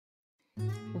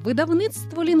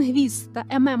Видавництво «Лінгвіст» та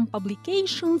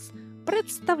Publications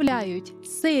представляють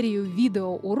серію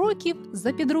відеоуроків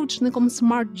за підручником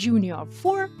Smart Junior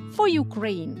 4 for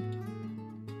Ukraine.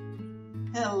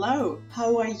 Hello,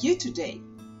 how are you today?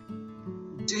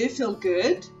 Do you feel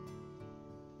good?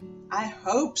 I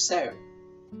hope so.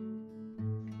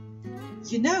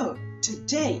 You know,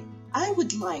 today I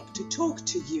would like to talk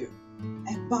to you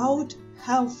about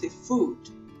healthy food.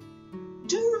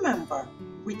 Do you remember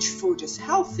which food is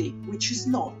healthy, which is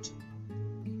not?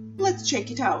 Let's check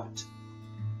it out.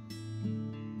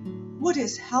 What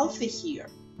is healthy here?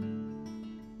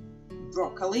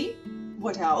 Broccoli.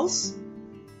 What else?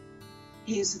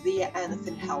 Is there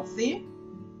anything healthy?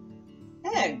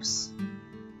 Eggs.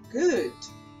 Good.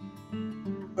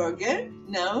 Burger?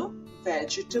 No.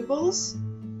 Vegetables?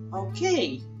 Okay.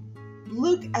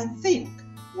 Look and think.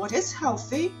 What is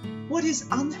healthy? What is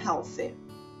unhealthy?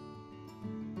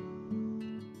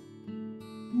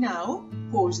 Now,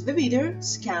 pause the video,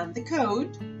 scan the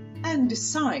code, and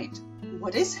decide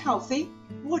what is healthy,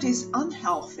 what is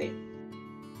unhealthy.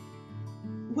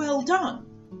 Well done!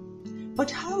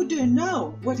 But how do you know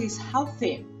what is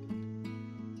healthy?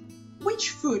 Which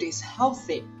food is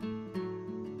healthy?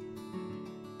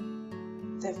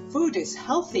 The food is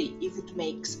healthy if it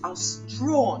makes us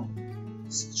strong,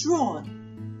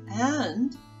 and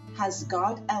has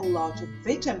got a lot of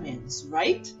vitamins,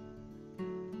 right?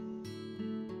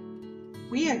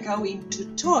 We are going to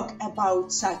talk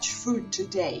about such food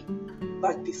today,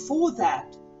 but before that,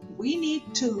 we need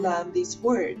to learn these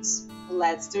words.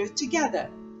 Let's do it together.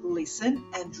 Listen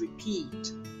and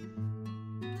repeat.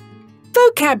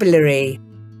 Vocabulary: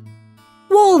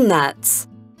 walnuts,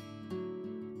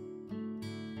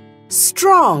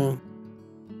 strong,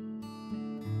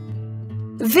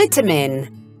 vitamin,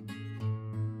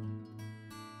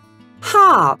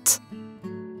 heart,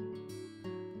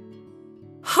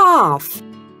 half.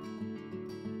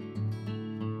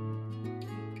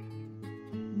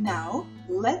 Now,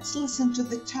 let's listen to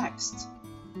the text.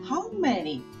 How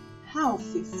many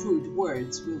healthy food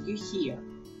words will you hear?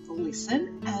 Listen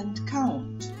and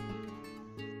count.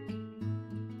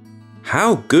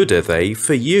 How good are they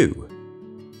for you?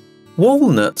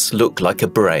 Walnuts look like a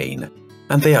brain,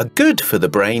 and they are good for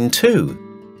the brain too.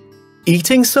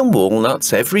 Eating some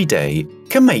walnuts every day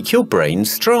can make your brain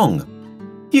strong.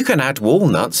 You can add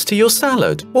walnuts to your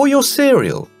salad or your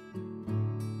cereal.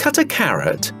 Cut a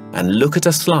carrot and look at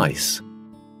a slice.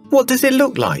 What does it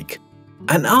look like?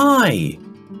 An eye!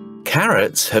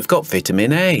 Carrots have got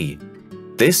vitamin A.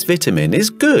 This vitamin is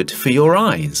good for your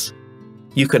eyes.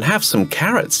 You can have some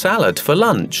carrot salad for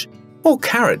lunch or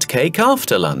carrot cake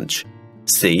after lunch.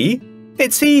 See?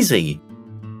 It's easy.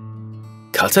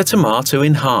 Cut a tomato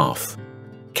in half.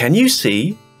 Can you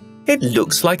see? It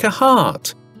looks like a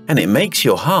heart, and it makes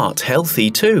your heart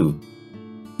healthy too.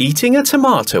 Eating a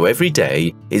tomato every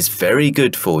day is very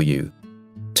good for you.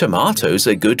 Tomatoes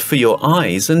are good for your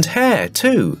eyes and hair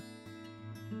too.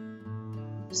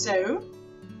 So,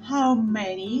 how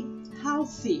many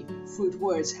healthy food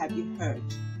words have you heard?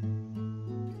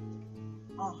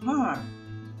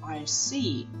 I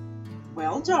see.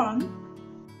 Well done.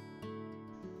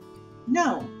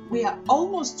 Now, we are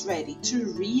almost ready to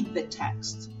read the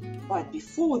text. But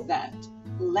before that,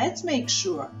 let's make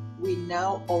sure we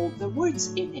know all the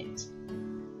words in it.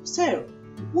 So,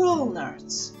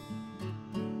 walnuts.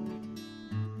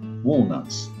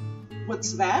 Walnuts.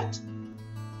 What's that?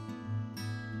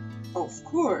 Of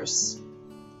course.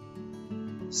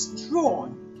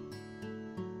 Strong.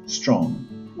 Strong.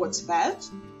 What's that?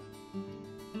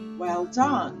 Well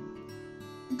done.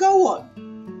 Go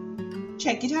on.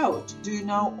 Check it out. Do you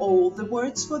know all the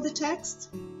words for the text?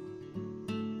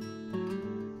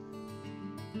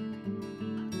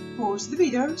 Pause the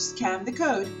video, scan the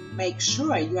code, make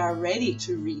sure you are ready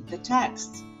to read the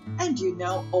text, and you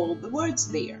know all the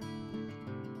words there.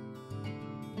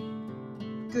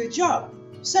 Good job!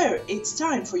 So, it's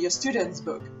time for your student's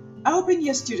book. Open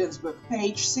your student's book,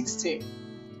 page 16.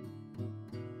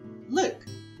 Look,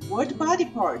 what body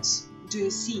parts do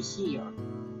you see here?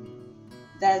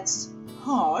 That's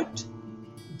heart,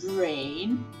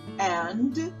 brain,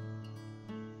 and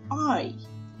eye.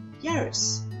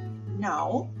 Yes.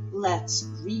 Now, let's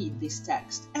read this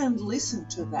text and listen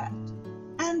to that,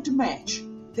 and match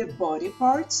the body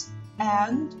parts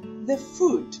and the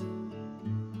food.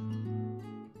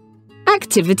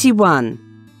 Activity 1.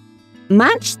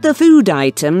 Match the food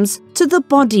items to the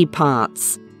body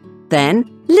parts. Then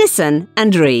listen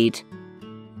and read.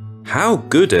 How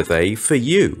good are they for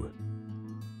you?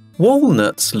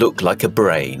 Walnuts look like a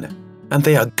brain, and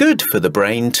they are good for the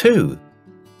brain too.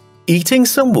 Eating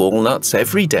some walnuts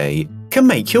every day can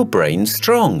make your brain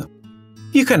strong.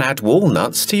 You can add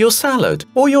walnuts to your salad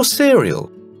or your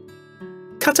cereal.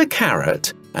 Cut a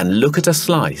carrot and look at a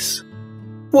slice.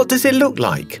 What does it look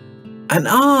like? An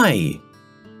eye!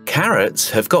 Carrots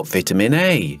have got vitamin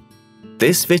A.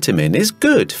 This vitamin is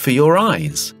good for your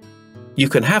eyes. You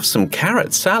can have some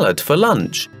carrot salad for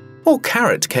lunch or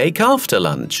carrot cake after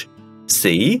lunch.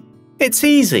 See? It's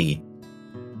easy.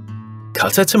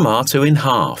 Cut a tomato in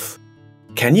half.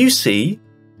 Can you see?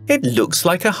 It looks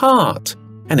like a heart,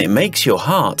 and it makes your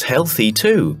heart healthy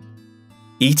too.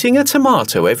 Eating a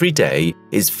tomato every day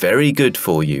is very good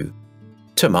for you.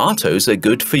 Tomatoes are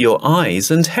good for your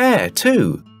eyes and hair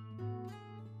too.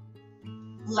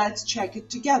 Let's check it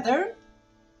together.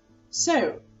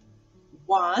 So,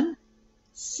 1.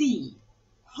 C.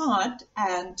 Heart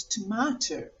and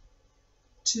tomato.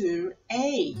 2.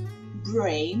 A.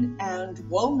 Brain and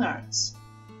walnuts.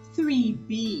 3.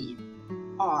 B.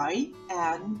 Eye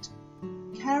and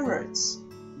carrots.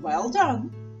 Well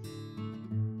done!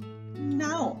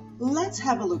 Now, let's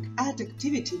have a look at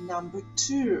activity number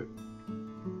 2.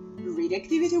 Read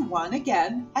activity 1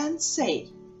 again and say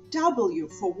W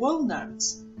for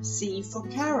walnuts, C for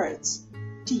carrots,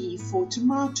 T for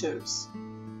tomatoes.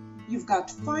 You've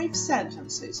got 5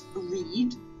 sentences.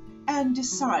 Read and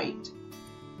decide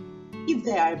if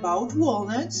they are about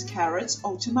walnuts, carrots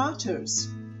or tomatoes.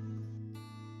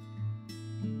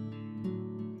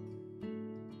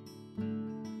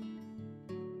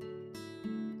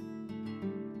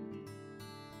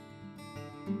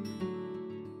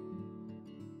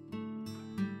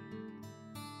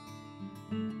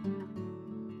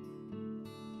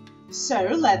 So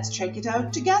let's check it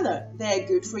out together. They're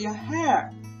good for your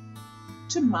hair.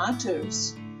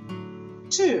 Tomatoes.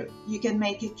 2. You can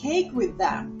make a cake with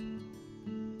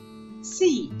them.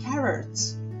 C.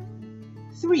 Carrots.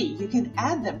 3. You can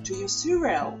add them to your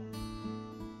cereal.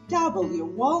 W.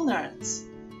 Walnuts.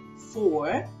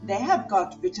 4. They have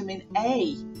got vitamin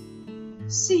A.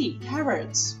 C.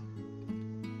 Carrots.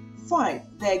 5.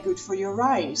 They're good for your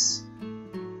eyes.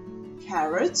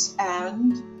 Carrots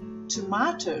and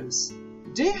tomatoes.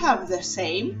 Do you have the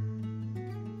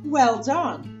same? Well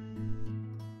done!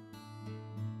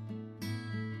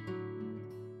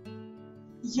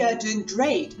 You're doing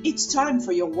great! It's time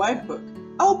for your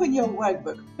workbook. Open your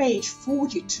workbook, page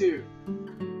 42.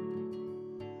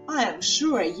 I am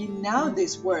sure you know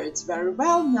these words very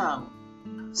well now.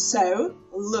 So,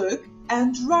 look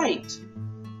and write.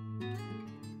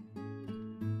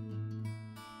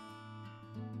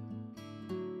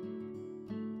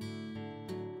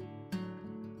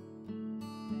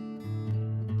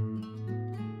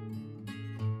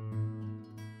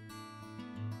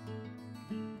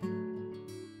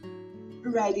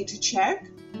 Ready to check?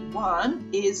 1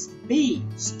 is B,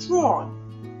 strong.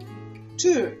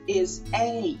 2 is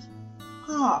A,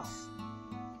 half.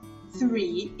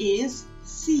 3 is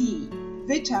C,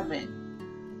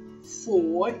 vitamin.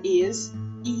 4 is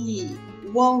E,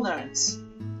 walnuts.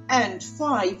 And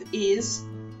 5 is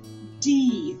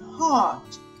D,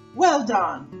 heart. Well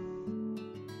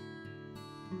done!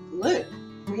 Look,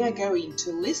 we are going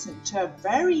to listen to a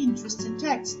very interesting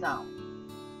text now.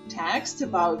 Text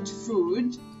about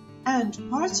food and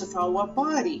parts of our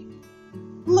body.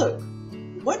 Look,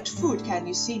 what food can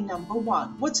you see number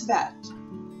 1? What's that?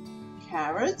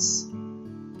 Carrots,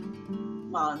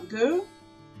 mango,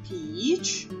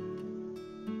 peach,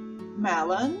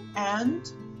 melon and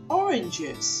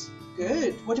oranges.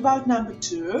 Good. What about number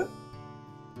 2?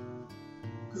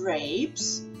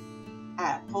 Grapes,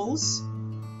 apples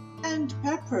and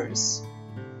peppers.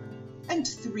 And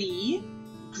 3,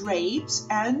 grapes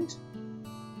and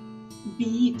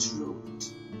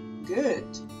beetroot. Good.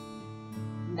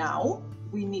 Now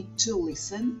we need to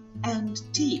listen and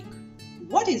tick.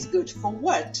 What is good for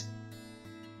what?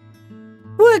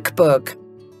 Workbook.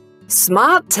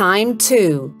 Smart Time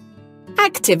 2.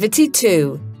 Activity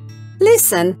 2.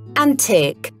 Listen and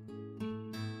tick.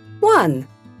 1.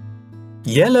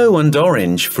 Yellow and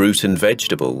orange fruit and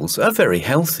vegetables are very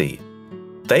healthy.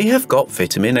 They have got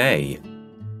vitamin A.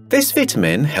 This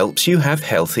vitamin helps you have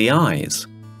healthy eyes.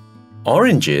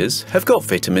 Oranges have got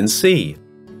vitamin C.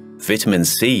 Vitamin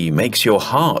C makes your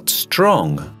heart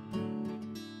strong.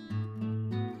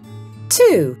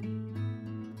 2.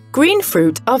 Green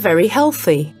fruit are very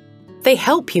healthy. They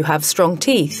help you have strong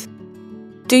teeth.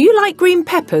 Do you like green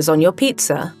peppers on your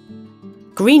pizza?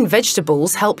 Green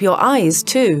vegetables help your eyes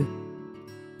too.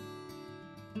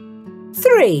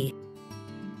 3.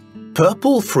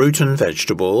 Purple fruit and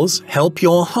vegetables help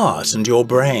your heart and your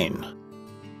brain.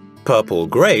 Purple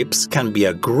grapes can be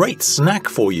a great snack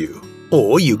for you,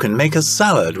 or you can make a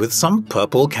salad with some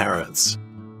purple carrots.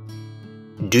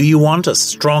 Do you want a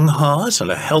strong heart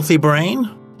and a healthy brain?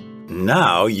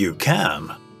 Now you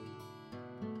can.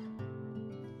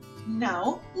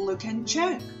 Now look and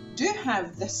check. Do you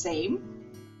have the same?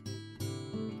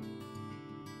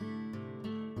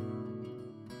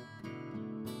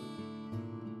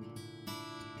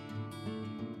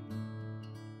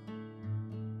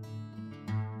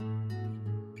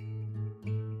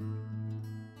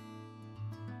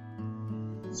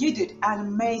 You did an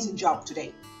amazing job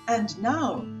today, and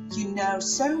now you know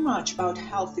so much about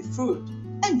healthy food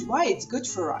and why it's good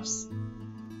for us.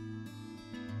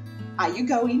 Are you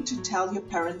going to tell your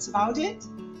parents about it?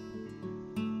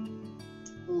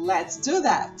 Let's do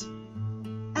that!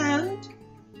 And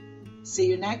see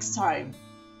you next time!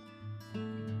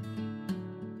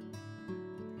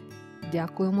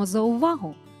 Дякуємо за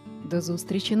увагу. До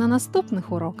зустрічі на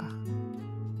наступних уроках.